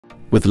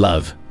With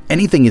love,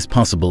 anything is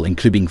possible,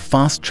 including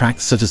fast-track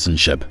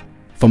citizenship.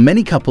 For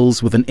many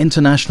couples with an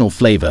international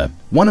flavor,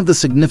 one of the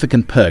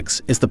significant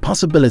perks is the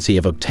possibility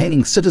of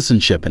obtaining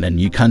citizenship in a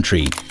new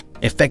country,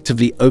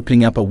 effectively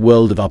opening up a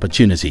world of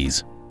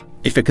opportunities.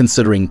 If you're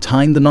considering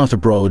tying the knot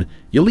abroad,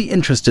 you'll be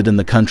interested in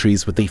the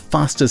countries with the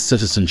fastest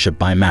citizenship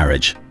by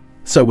marriage.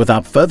 So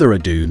without further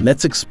ado,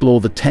 let's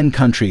explore the 10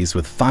 countries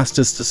with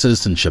fastest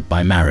citizenship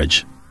by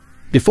marriage.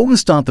 Before we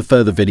start the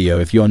further video,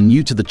 if you are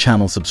new to the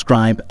channel,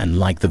 subscribe and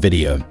like the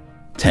video.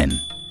 10.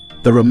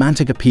 The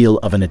romantic appeal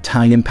of an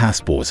Italian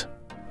passport.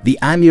 The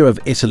allure of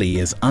Italy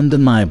is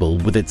undeniable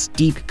with its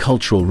deep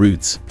cultural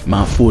roots,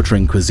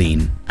 mouth-watering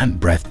cuisine,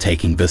 and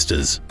breathtaking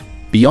vistas.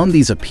 Beyond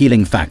these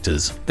appealing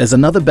factors, there's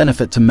another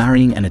benefit to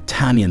marrying an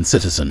Italian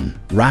citizen: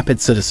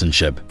 rapid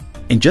citizenship.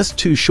 In just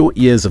 2 short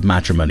years of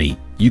matrimony,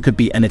 you could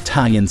be an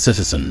Italian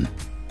citizen.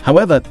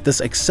 However,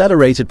 this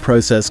accelerated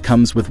process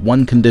comes with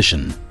one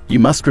condition: you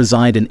must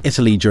reside in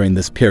Italy during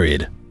this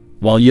period.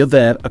 While you're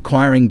there,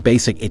 acquiring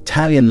basic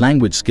Italian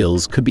language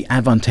skills could be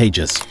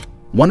advantageous.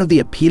 One of the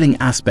appealing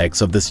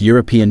aspects of this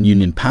European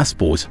Union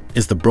passport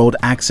is the broad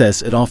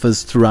access it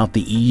offers throughout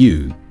the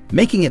EU,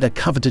 making it a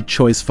coveted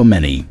choice for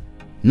many.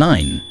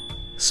 9.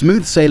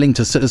 Smooth sailing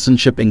to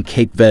citizenship in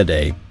Cape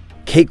Verde.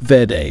 Cape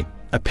Verde,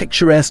 a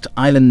picturesque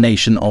island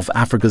nation off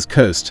Africa's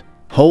coast,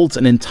 holds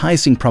an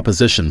enticing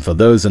proposition for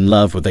those in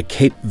love with a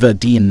Cape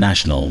Verdean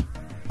national.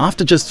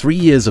 After just 3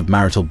 years of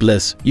marital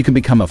bliss, you can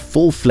become a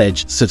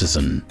full-fledged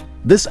citizen.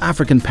 This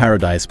African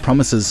paradise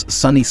promises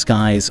sunny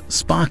skies,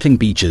 sparkling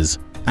beaches,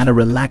 and a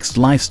relaxed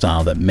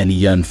lifestyle that many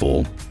yearn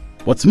for.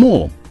 What's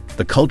more,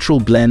 the cultural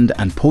blend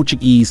and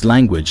Portuguese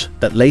language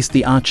that lace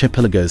the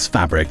archipelago's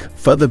fabric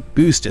further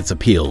boost its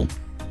appeal.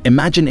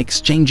 Imagine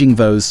exchanging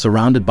vows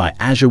surrounded by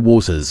azure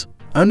waters,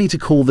 only to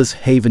call this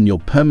haven your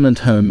permanent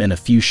home in a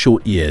few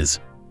short years.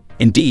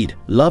 Indeed,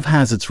 love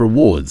has its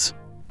rewards.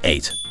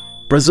 8.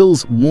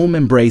 Brazil's warm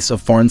embrace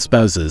of foreign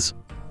spouses.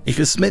 If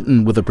you're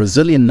smitten with a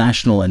Brazilian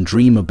national and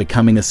dream of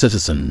becoming a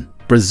citizen,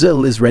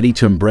 Brazil is ready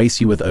to embrace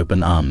you with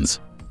open arms.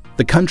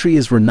 The country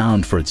is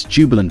renowned for its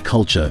jubilant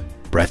culture,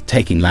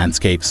 breathtaking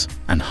landscapes,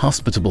 and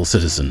hospitable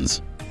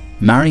citizens.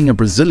 Marrying a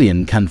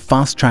Brazilian can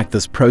fast-track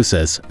this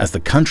process, as the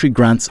country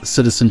grants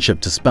citizenship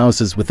to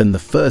spouses within the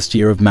first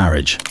year of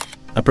marriage.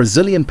 A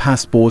Brazilian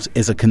passport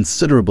is a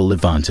considerable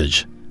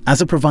advantage,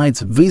 as it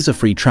provides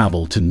visa-free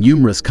travel to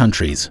numerous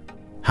countries.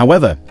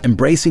 However,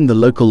 embracing the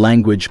local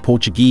language,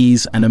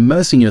 Portuguese, and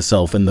immersing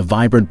yourself in the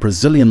vibrant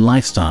Brazilian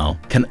lifestyle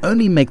can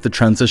only make the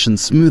transition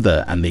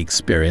smoother and the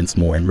experience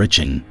more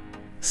enriching.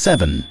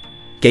 7.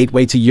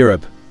 Gateway to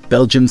Europe.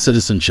 Belgium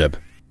citizenship.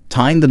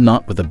 Tying the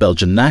knot with a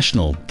Belgian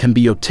national can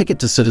be your ticket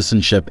to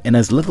citizenship in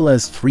as little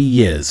as 3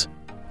 years.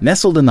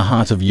 Nestled in the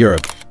heart of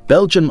Europe,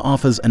 Belgium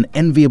offers an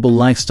enviable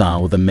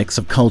lifestyle with a mix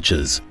of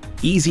cultures,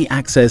 easy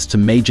access to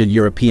major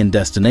European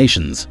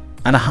destinations,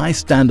 and a high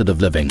standard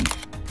of living.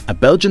 A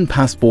Belgian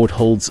passport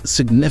holds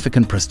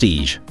significant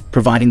prestige,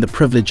 providing the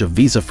privilege of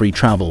visa-free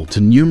travel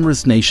to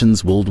numerous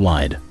nations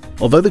worldwide.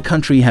 Although the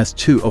country has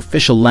 2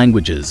 official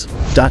languages,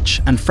 Dutch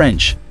and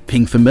French,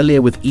 being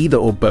familiar with either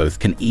or both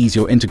can ease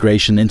your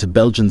integration into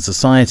Belgian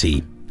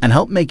society and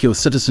help make your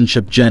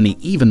citizenship journey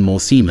even more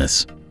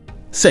seamless.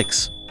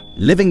 6.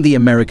 Living the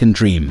American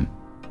dream.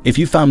 If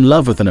you found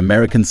love with an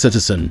American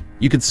citizen,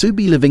 you could soon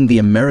be living the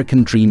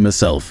American dream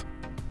yourself.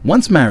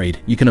 Once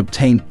married, you can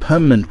obtain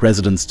permanent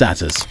resident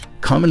status,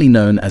 commonly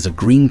known as a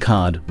green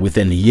card,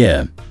 within a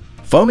year.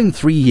 Following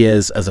 3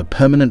 years as a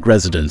permanent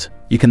resident,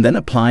 you can then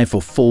apply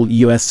for full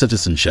US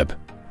citizenship.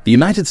 The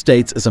United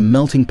States is a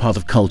melting pot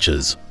of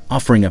cultures,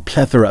 offering a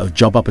plethora of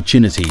job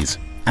opportunities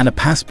and a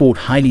passport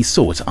highly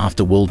sought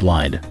after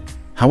worldwide.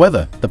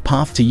 However, the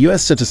path to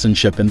US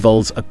citizenship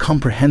involves a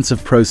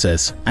comprehensive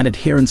process and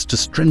adherence to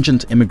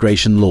stringent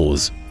immigration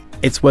laws.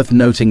 It's worth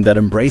noting that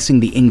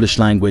embracing the English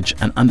language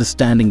and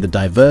understanding the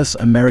diverse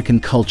American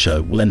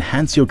culture will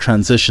enhance your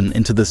transition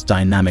into this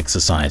dynamic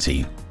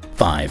society.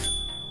 5.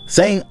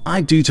 Saying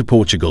I do to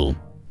Portugal.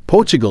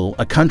 Portugal,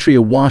 a country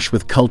awash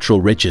with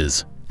cultural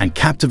riches and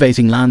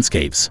captivating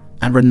landscapes,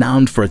 and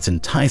renowned for its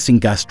enticing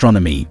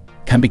gastronomy,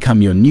 can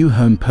become your new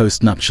home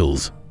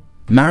post-nuptials.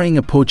 Marrying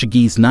a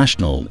Portuguese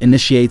national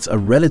initiates a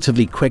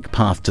relatively quick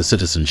path to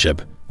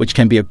citizenship, which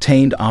can be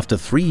obtained after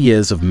 3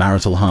 years of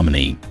marital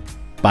harmony.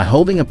 By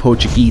holding a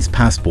Portuguese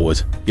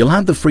passport, you'll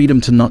have the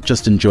freedom to not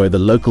just enjoy the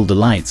local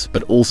delights,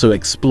 but also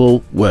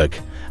explore, work,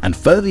 and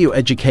further your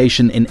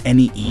education in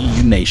any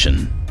EU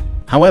nation.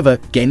 However,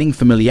 gaining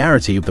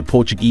familiarity with the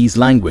Portuguese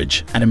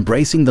language and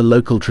embracing the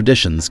local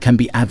traditions can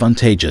be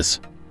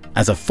advantageous.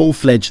 As a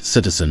full-fledged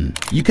citizen,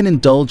 you can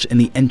indulge in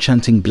the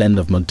enchanting blend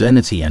of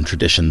modernity and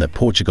tradition that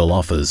Portugal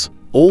offers,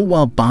 all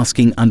while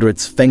basking under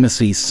its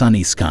famously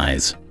sunny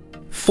skies.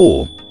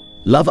 4.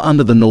 Love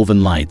under the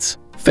Northern Lights.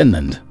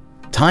 Finland.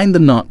 Tying the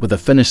knot with a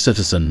Finnish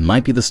citizen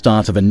might be the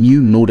start of a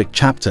new Nordic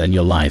chapter in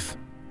your life.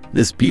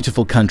 This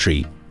beautiful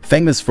country,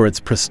 famous for its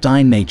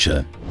pristine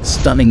nature,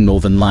 stunning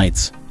northern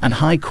lights, and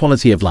high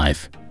quality of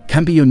life,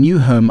 can be your new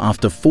home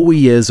after 4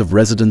 years of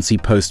residency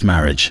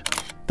post-marriage.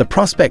 The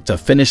prospect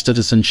of Finnish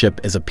citizenship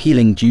is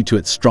appealing due to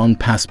its strong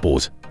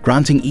passport,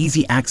 granting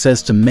easy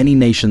access to many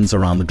nations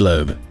around the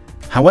globe.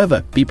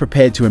 However, be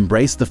prepared to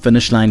embrace the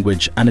Finnish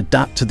language and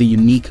adapt to the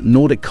unique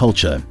Nordic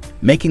culture,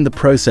 making the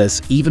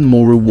process even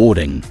more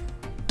rewarding.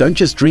 Don't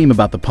just dream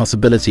about the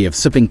possibility of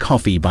sipping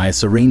coffee by a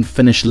serene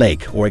Finnish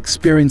lake or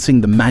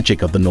experiencing the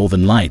magic of the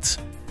Northern Lights.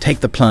 Take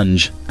the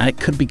plunge, and it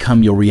could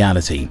become your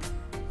reality.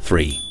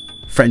 3.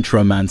 French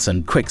romance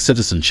and quick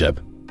citizenship.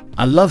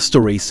 A love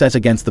story set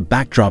against the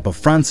backdrop of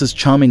France's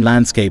charming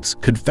landscapes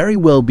could very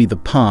well be the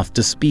path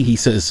to speedy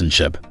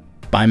citizenship.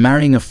 By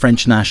marrying a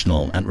French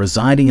national and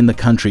residing in the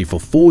country for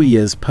 4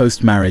 years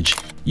post-marriage,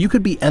 you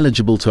could be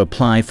eligible to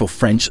apply for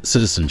French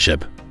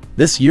citizenship.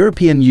 This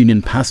European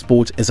Union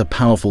passport is a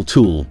powerful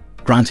tool,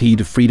 granting you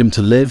the freedom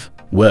to live,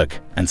 work,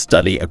 and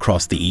study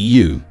across the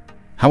EU.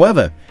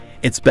 However,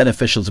 it's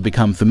beneficial to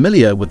become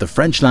familiar with the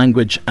French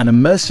language and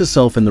immerse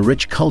yourself in the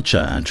rich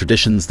culture and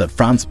traditions that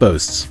France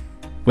boasts.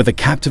 With a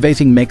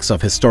captivating mix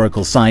of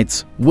historical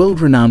sites,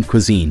 world-renowned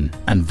cuisine,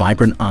 and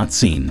vibrant art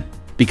scene,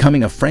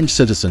 becoming a French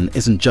citizen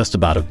isn't just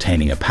about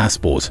obtaining a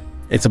passport.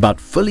 It's about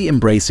fully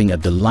embracing a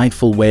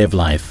delightful way of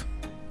life.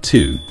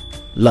 2.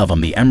 Love on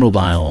the Emerald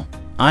Isle,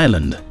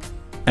 Ireland.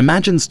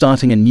 Imagine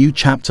starting a new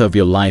chapter of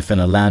your life in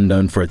a land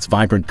known for its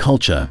vibrant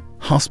culture,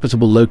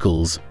 hospitable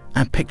locals,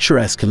 and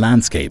picturesque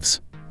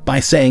landscapes. By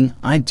saying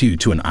 "I do"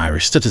 to an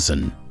Irish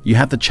citizen, you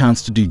have the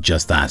chance to do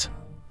just that.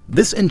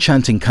 This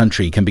enchanting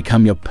country can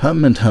become your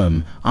permanent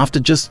home after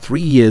just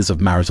 3 years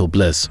of marital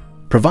bliss,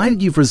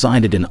 provided you've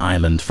resided in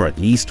Ireland for at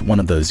least one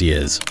of those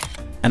years.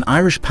 An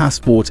Irish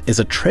passport is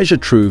a treasure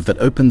trove that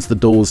opens the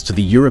doors to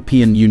the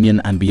European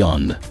Union and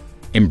beyond.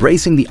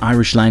 Embracing the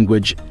Irish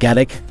language,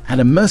 Gaelic,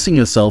 and immersing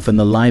yourself in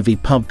the lively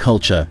pub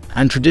culture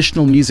and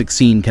traditional music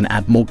scene can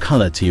add more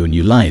color to your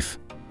new life.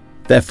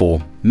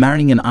 Therefore,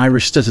 marrying an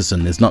Irish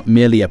citizen is not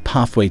merely a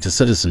pathway to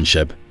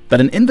citizenship, but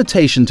an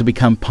invitation to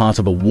become part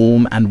of a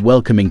warm and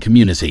welcoming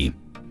community.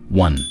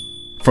 1.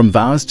 From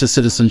vows to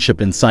citizenship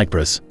in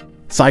Cyprus.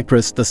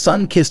 Cyprus, the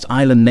sun-kissed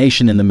island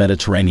nation in the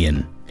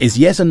Mediterranean, is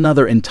yet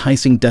another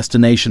enticing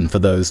destination for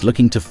those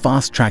looking to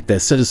fast-track their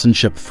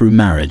citizenship through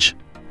marriage.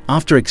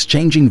 After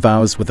exchanging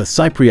vows with a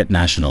Cypriot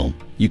national,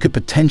 you could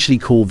potentially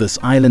call this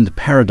island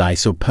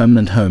paradise your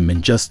permanent home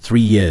in just 3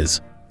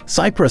 years.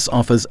 Cyprus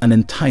offers an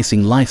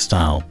enticing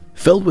lifestyle,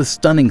 filled with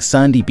stunning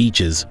sandy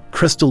beaches,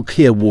 crystal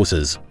clear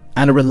waters,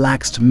 and a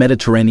relaxed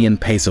Mediterranean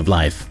pace of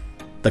life.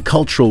 The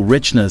cultural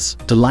richness,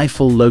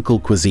 delightful local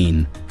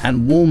cuisine,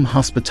 and warm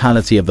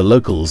hospitality of the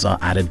locals are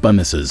added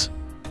bonuses.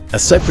 A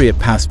Cypriot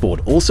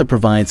passport also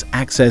provides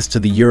access to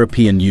the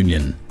European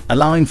Union,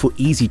 allowing for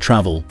easy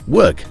travel,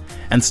 work,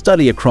 and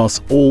study across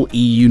all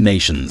EU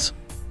nations.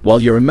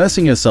 While you're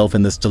immersing yourself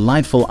in this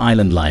delightful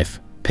island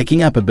life,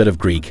 picking up a bit of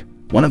Greek,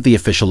 one of the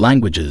official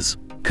languages,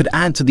 could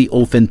add to the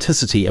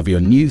authenticity of your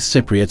new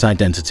Cypriot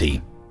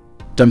identity.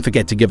 Don't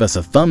forget to give us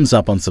a thumbs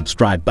up on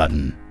subscribe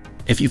button.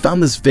 If you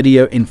found this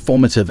video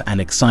informative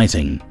and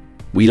exciting,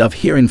 we love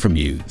hearing from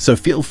you, so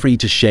feel free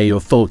to share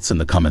your thoughts in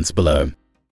the comments below.